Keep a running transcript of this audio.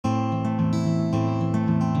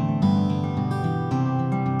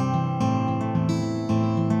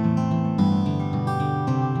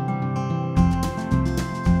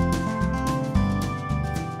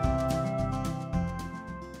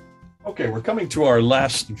Okay, we're coming to our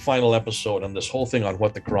last and final episode on this whole thing on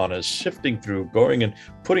what the Quran is, sifting through, going and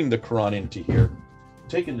putting the Quran into here,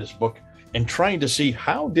 taking this book and trying to see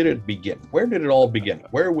how did it begin? Where did it all begin?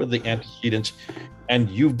 Where were the antecedents?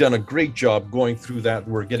 And you've done a great job going through that.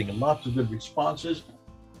 We're getting lots of good responses.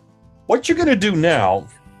 What you're going to do now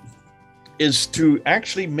is to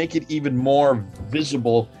actually make it even more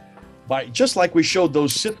visible by, just like we showed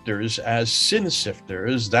those sifters as sin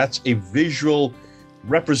sifters, that's a visual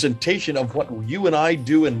representation of what you and I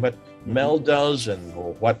do and what Mel does and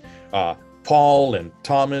what Paul and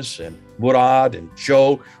Thomas and Murad and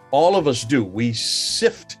Joe, all of us do. We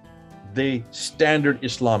sift the standard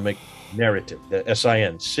Islamic narrative,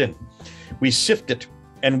 the sin. We sift it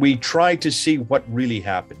and we try to see what really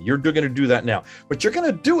happened. You're going to do that now, but you're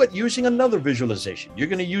going to do it using another visualization. You're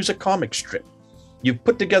going to use a comic strip. You've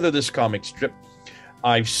put together this comic strip.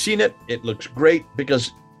 I've seen it. It looks great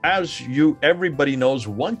because everybody knows,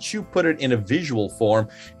 once you put it in a visual form,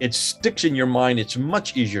 it sticks in your mind. It's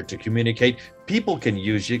much easier to communicate. People can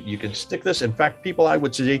use it. You can stick this. In fact, people, I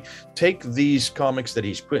would say, take these comics that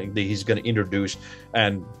he's going to introduce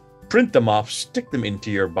and print them off, stick them into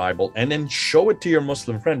your Bible, and then show it to your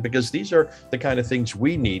Muslim friend, because these are the kind of things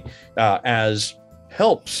we need as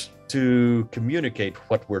helps to communicate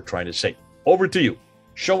what we're trying to say. Over to you.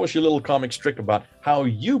 Show us your little comic strip about how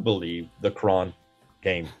you believe the Quran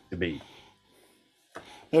came to be.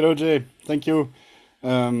 Hello, Jay. Thank you.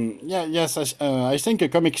 I think a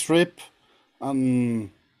comic strip and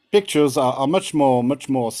pictures are much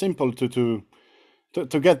more simple to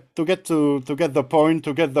get the point,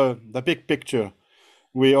 to get the big picture.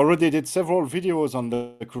 We already did several videos on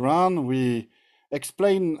the Quran. We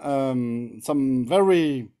explain some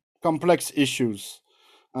very complex issues,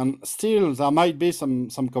 and still there might be some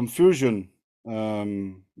confusion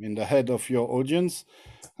in the head of your audience,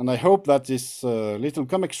 and I hope that this little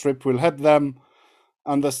comic strip will help them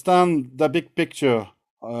understand the big picture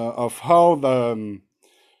of how the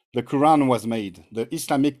Quran was made, the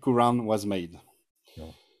Islamic Quran was made.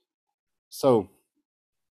 Yeah. So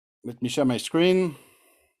let me share my screen,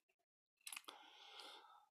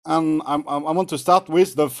 and I want to start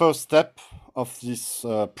with the first step of this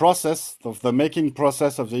process, of the making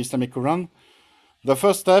process of the Islamic Quran. The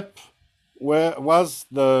first step was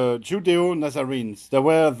the Judeo-Nazarenes. They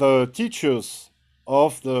were the teachers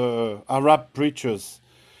of the Arab preachers.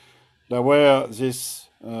 There were this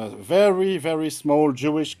very, very small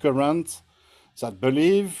Jewish current that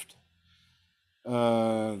believed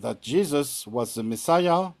that Jesus was the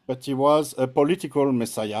Messiah, but he was a political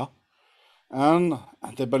Messiah. And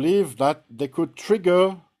they believed that they could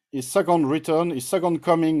trigger his second return, his second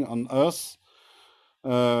coming on earth.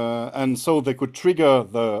 And so they could trigger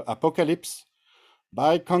the apocalypse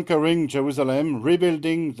by conquering Jerusalem,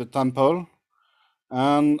 rebuilding the temple,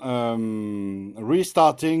 and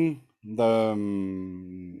restarting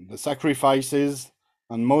the sacrifices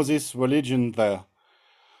and Moses' religion there.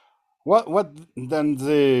 Then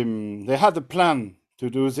they had a plan to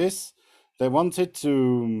do this. They wanted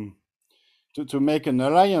to make an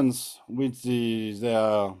alliance with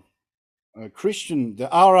their the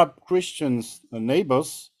Arab Christians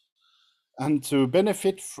neighbors, and to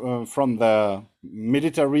benefit from their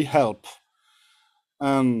military help.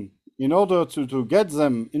 And in order to get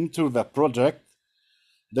them into the project,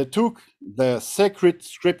 they took their sacred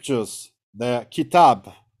scriptures, their kitab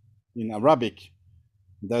in Arabic.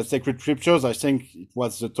 The sacred scriptures, I think it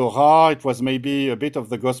was the Torah, it was maybe a bit of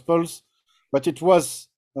the Gospels, but it was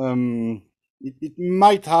it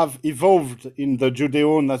might have evolved in the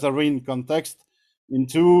Judeo-Nazarene context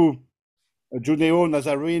into a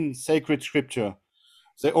Judeo-Nazarene sacred scripture.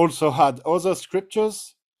 They also had other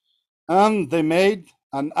scriptures, and they made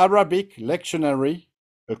an Arabic lectionary,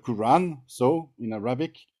 a Quran, so in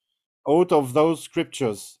Arabic, out of those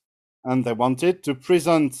scriptures. And they wanted to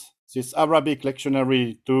present this Arabic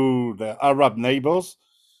lectionary to their Arab neighbors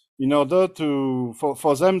in order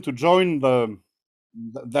for them to join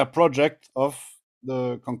their project of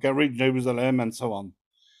the conquering Jerusalem and so on.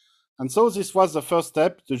 And so this was the first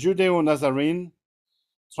step. The Judeo-Nazarene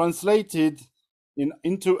translated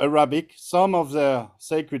into Arabic some of their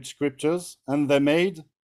sacred scriptures, and they made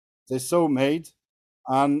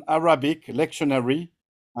an Arabic lectionary,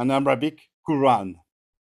 an Arabic Quran.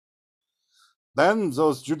 Then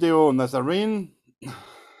those Judeo-Nazarene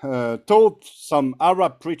taught some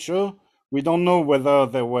Arab preacher. We don't know whether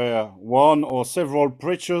there were one or several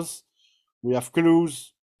preachers. We have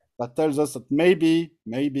clues that tells us that maybe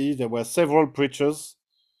there were several preachers.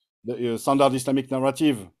 The standard Islamic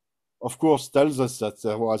narrative, of course, tells us that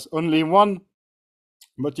there was only one,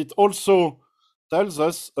 but it also tells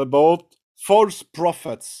us about false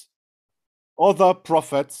prophets other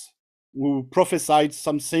prophets who prophesied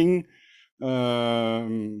something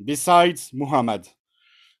besides Muhammad.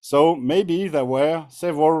 So maybe there were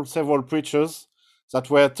several preachers that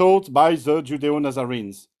were taught by the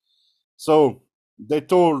Judeo-Nazarenes. So they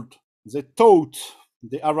taught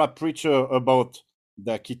the Arab preacher about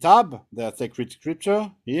their kitab, their sacred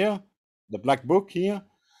scripture here, the black book here,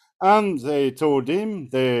 and they taught him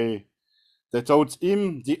the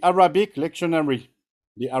Arabic lectionary,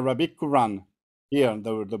 the Arabic Quran, here,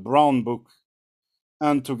 the brown book.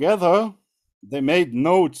 And together they made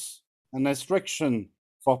notes and instruction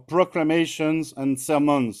for proclamations and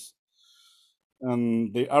sermons.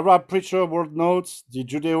 And the Arab preacher wrote notes, the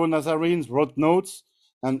Judeo-Nazarenes wrote notes,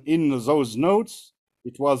 and in those notes,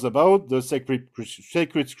 it was about the sacred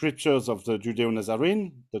scriptures of the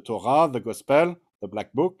Judeo-Nazarene, the Torah, the Gospel, the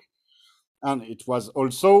Black Book, and it was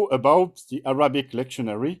also about the Arabic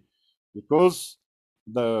lectionary, because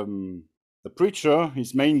the preacher,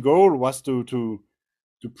 his main goal was to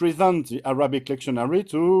present the Arabic lectionary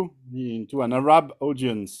to an Arab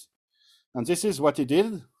audience. And this is what he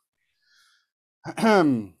did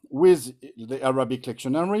with the Arabic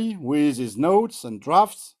lectionary, with his notes and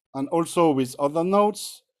drafts, and also with other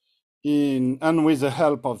notes, and with the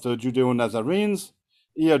help of the Judeo-Nazarenes.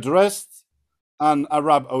 He addressed an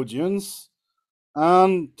Arab audience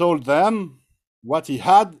and told them what he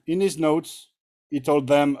had in his notes. He told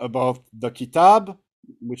them about the Kitab,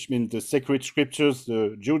 which means the sacred scriptures,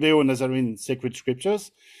 the Judeo-Nazarene sacred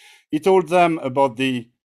scriptures. He told them about the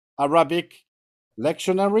Arabic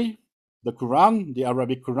lectionary, the Quran, the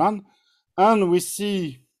Arabic Quran. And we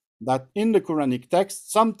see that in the Quranic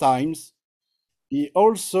text, sometimes he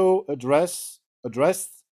also addressed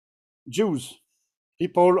Jews,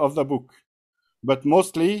 people of the book, but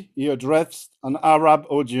mostly he addressed an Arab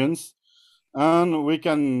audience. And we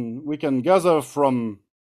can gather from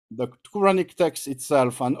the Quranic text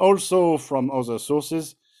itself and also from other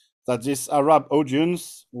sources that this Arab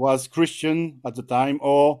audience was Christian at the time,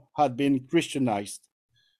 or had been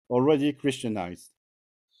already Christianized.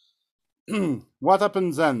 What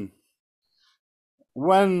happened then?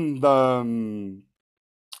 When the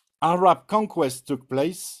Arab conquest took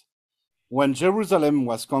place, when Jerusalem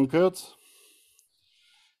was conquered,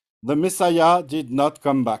 the Messiah did not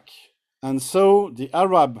come back. And so the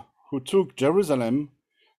Arab who took Jerusalem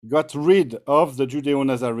got rid of the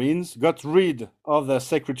Judeo-Nazarenes, got rid of their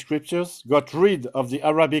sacred scriptures, got rid of the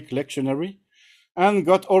Arabic lectionary, and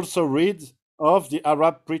got also rid of the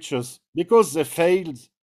Arab preachers, because they failed.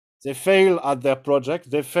 They failed at their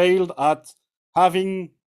project. They failed at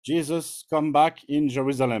having Jesus come back in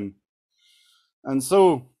Jerusalem. And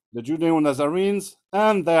so the Judeo-Nazarenes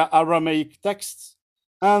and their Aramaic texts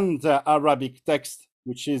and their Arabic text,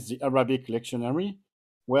 which is the Arabic lectionary,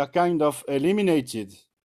 were kind of eliminated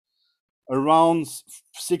around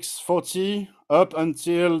 640 up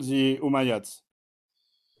until the Umayyads.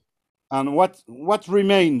 And what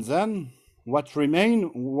remained then? What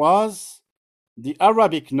remained was the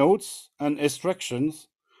Arabic notes and instructions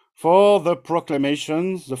for the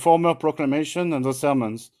proclamations, the former proclamation and the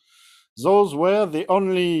sermons. Those were the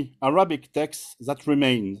only Arabic texts that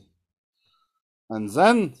remained. And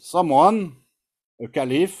then someone, a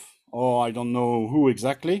caliph, or I don't know who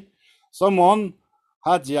exactly, someone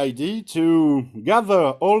had the idea to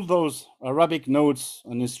gather all those Arabic notes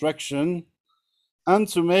and instruction and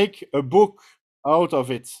to make a book out of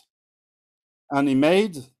it. And he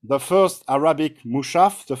made the first Arabic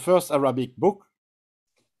mushaf, the first Arabic book.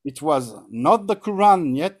 It was not the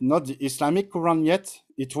Quran yet, not the Islamic Quran yet.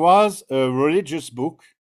 It was a religious book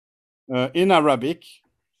in Arabic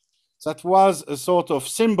that was a sort of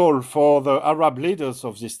symbol for the Arab leaders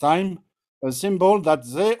of this time, a symbol that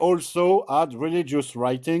they also had religious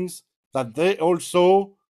writings, that they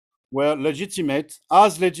also were legitimate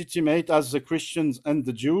as the Christians and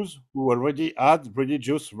the Jews, who already had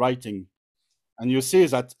religious writing. And you see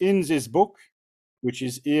that in this book, which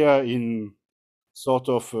is here in sort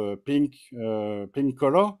of pink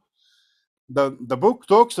color, the book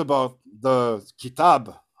talks about the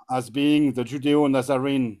Kitab as being the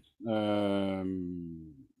Judeo-Nazarene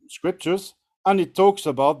scriptures, and it talks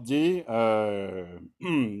about the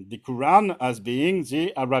Quran as being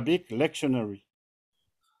the Arabic lectionary.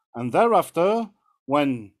 And thereafter,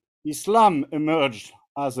 when Islam emerged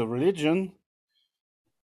as a religion,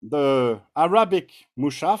 the Arabic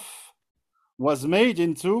mushaf was made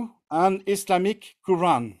into an Islamic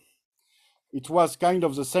Quran. It was kind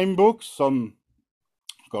of the same book. Some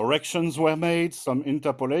corrections were made, some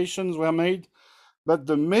interpolations were made, but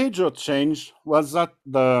the major change was that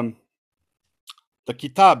the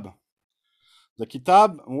the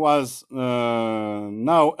Kitab was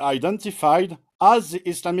now identified as the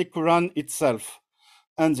Islamic Quran itself.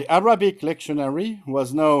 And the Arabic lectionary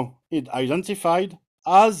was now identified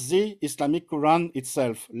as the Islamic Quran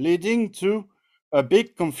itself, leading to a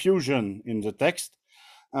big confusion in the text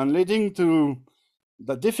and leading to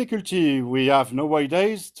the difficulty we have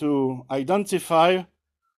nowadays to identify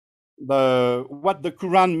what the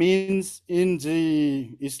Quran means in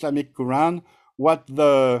the Islamic Quran, what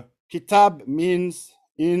the Kitab means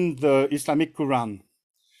in the Islamic Quran.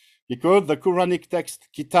 Because the Quranic text,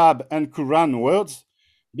 Kitab and Quran words,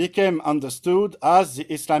 became understood as the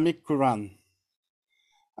Islamic Quran.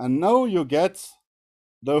 And now you get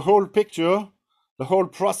the whole picture, the whole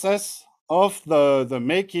process of the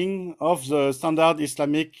making of the standard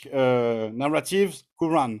Islamic narrative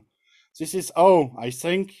Quran. This is how I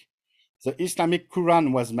think the Islamic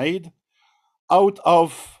Quran was made, out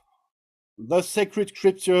of the sacred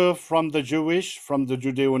scripture from the Jewish, from the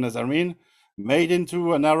Judeo-Nazarene, made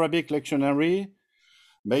into an Arabic lectionary,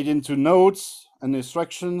 made into notes and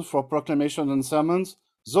instructions for proclamation and sermons.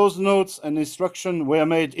 Those notes and instructions were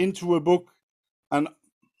made into a book, and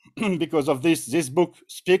because of this book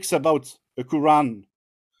speaks about a Quran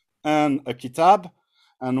and a Kitab.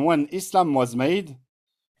 And when Islam was made,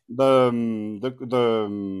 the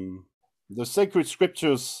sacred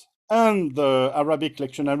scriptures and the Arabic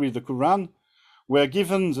lectionary, the Quran, were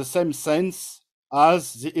given the same sense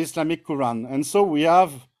as the Islamic Quran. And so we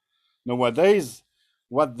have nowadays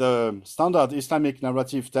what the standard Islamic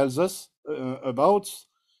narrative tells us about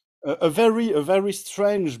a very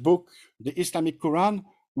strange book, the Islamic Quran,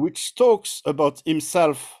 which talks about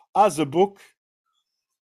himself as a book.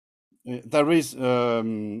 There is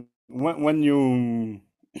when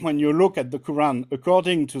you look at the Quran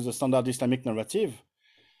according to the standard Islamic narrative,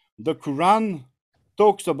 the Quran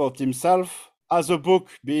talks about himself as a book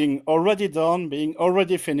being already done, being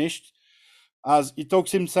already finished, as he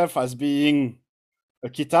talks himself as being a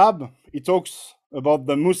Kitab. He talks about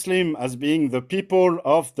the Muslim as being the people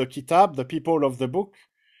of the Kitab, the people of the book.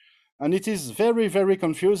 And it is very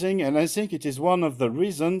confusing, and I think it is one of the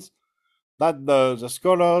reasons that the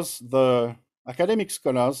scholars, the academic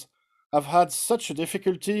scholars, have had such a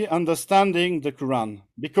difficulty understanding the Quran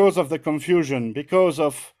because of the confusion, because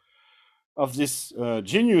of this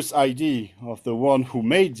genius idea of the one who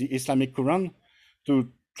made the Islamic Quran to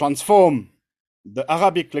transform the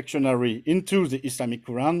Arabic lectionary into the Islamic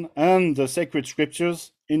Quran and the sacred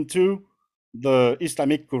scriptures into the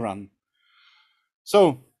Islamic Quran.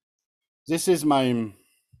 So this is my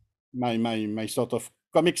sort of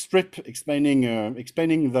comic strip explaining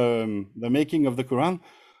the making of the Quran.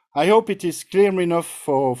 I hope it is clear enough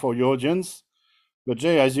for your audience. But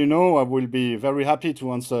Jay, as you know, I will be very happy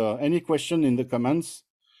to answer any question in the comments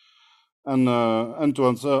and to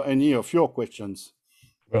answer any of your questions.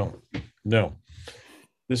 Well, no,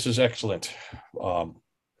 this is excellent. In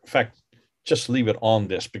fact, just leave it on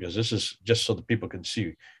this, because this is just so that people can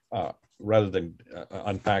see, rather than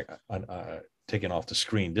taking off the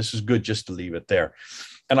screen. This is good just to leave it there.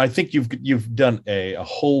 And I think you've done a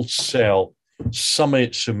wholesale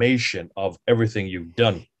summation of everything you've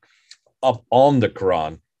done up on the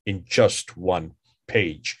Quran in just one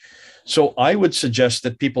page. So I would suggest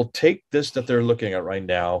that people take this that they're looking at right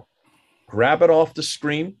now, grab it off the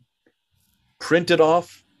screen, print it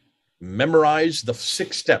off, memorize the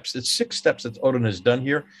 6 steps. It's 6 steps that Odon has done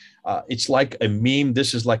here. It's like a meme.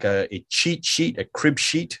 This is like a cheat sheet, a crib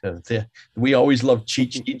sheet. We always loved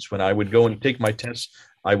cheat sheets. When I would go and take my tests,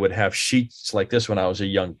 I would have sheets like this when I was a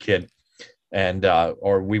young kid. And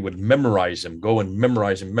or we would memorize them, go and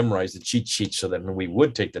memorize the cheat sheet, so that when we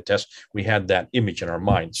would take the test, we had that image in our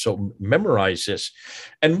mind. So memorize this.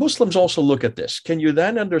 And Muslims also look at this. Can you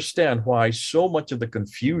then understand why so much of the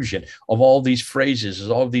confusion of all these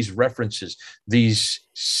phrases, all of these references, these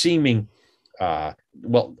seeming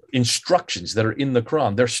instructions that are in the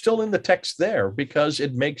Quran, they're still in the text there, because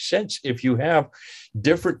it makes sense if you have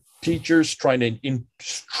different teachers trying to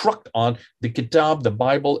instruct on the Kitab, the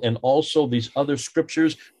Bible, and also these other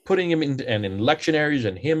scriptures, putting them in lectionaries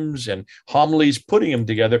and hymns and homilies, putting them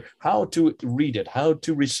together, how to read it, how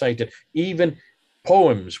to recite it, even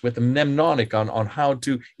poems with a mnemonic on how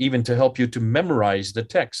to help you to memorize the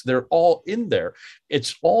text. They're all in there.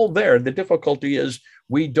 It's all there. The difficulty is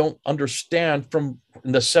we don't understand from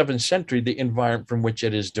in the 7th century the environment from which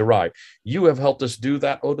it is derived. You have helped us do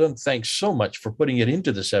that, Odon. Thanks so much for putting it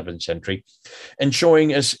into the 7th century and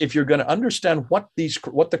showing us, if you're going to understand what the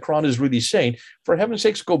Quran is really saying, for heaven's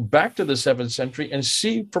sakes, go back to the 7th century and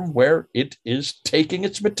see from where it is taking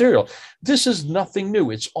its material. This is nothing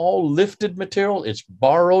new. It's all lifted material. It's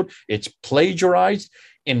borrowed. It's plagiarized.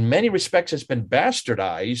 In many respects, it's been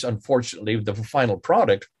bastardized, unfortunately, the final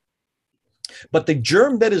product. But the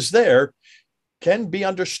germ that is there can be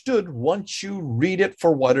understood once you read it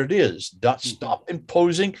for what it is. Stop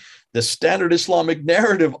imposing the standard Islamic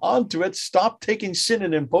narrative onto it. Stop taking sin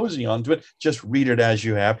and imposing onto it. Just read it as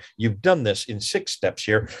you have. You've done this in 6 steps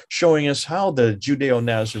here, showing us how the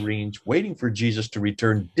Judeo-Nazarenes, waiting for Jesus to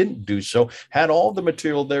return, didn't do so, had all the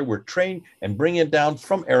material there, were trained and bringing it down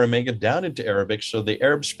from Aramaic down into Arabic so the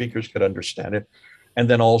Arab speakers could understand it. And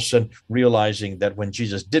then also realizing that when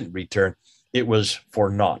Jesus didn't return, it was for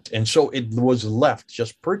naught. And so it was left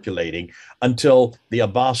just percolating until the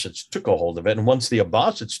Abbasids took a hold of it. And once the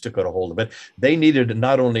Abbasids took a hold of it, they needed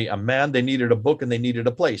not only a man, they needed a book, and they needed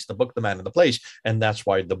a place, the book, the man, and the place. And that's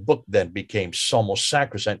why the book then became almost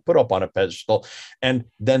sacrosanct, put up on a pedestal. And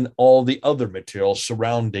then all the other material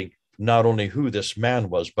surrounding not only who this man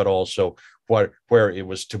was, but also where it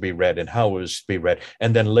was to be read and how it was to be read.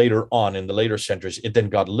 And then later on, in the later centuries, it then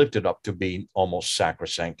got lifted up to being almost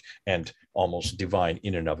sacrosanct and almost divine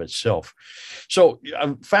in and of itself. So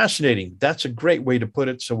fascinating. That's a great way to put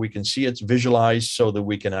it, so we can see it's visualized so that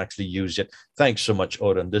we can actually use it. Thanks so much,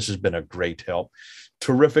 Odon. This has been a great help.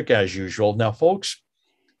 Terrific as usual. Now, folks,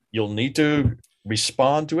 you'll need to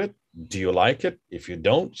respond to it. Do you like it? If you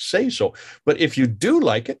don't, say so. But if you do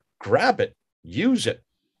like it, grab it, use it,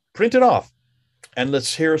 print it off, and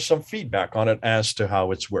let's hear some feedback on it as to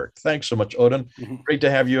how it's worked. Thanks so much, Odon. Great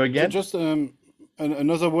to have you again. So just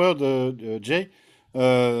another word, Jay.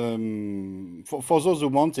 For those who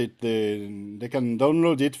want it, they can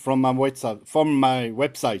download it from my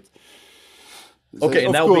website. Okay,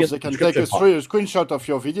 of course, they can take a screenshot of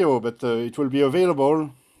your video, but it will be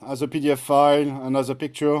available as a PDF file and as a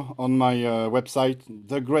picture on my website,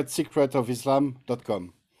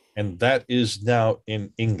 thegreatsecretofislam.com. And that is now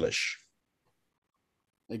in English.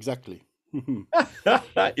 Exactly.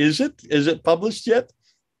 Is it published yet?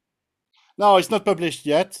 No, it's not published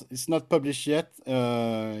yet. It's not published yet.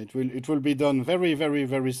 It will be done very, very,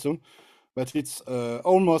 very soon, but it's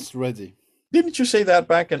almost ready. Didn't you say that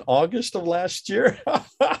back in August of last year?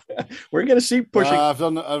 We're going to see pushing.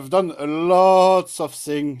 I've done lots of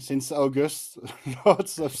things since August.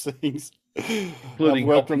 Lots of things. Including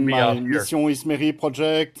I've worked on my Mission Ismeri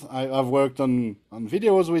project. I've worked on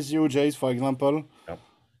videos with you, Jace, for example. Yep.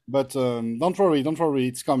 But don't worry,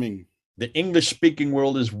 it's coming. The English-speaking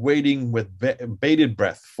world is waiting with bated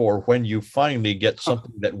breath for when you finally get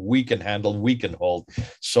something that we can handle, we can hold,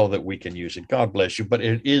 so that we can use it. God bless you. But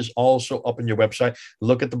it is also up on your website.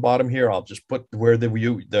 Look at the bottom here. I'll just put where the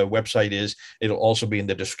website is. It'll also be in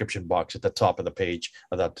the description box at the top of the page,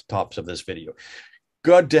 at the tops of this video.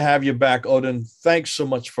 Good to have you back, Odon. Thanks so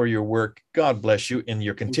much for your work. God bless you in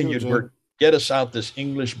your continued work. Get us out this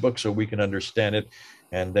English book so we can understand it,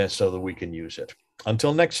 and then so that we can use it.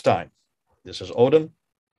 Until next time. This is Odon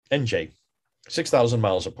and Jay, 6,000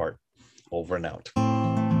 miles apart. Over and out.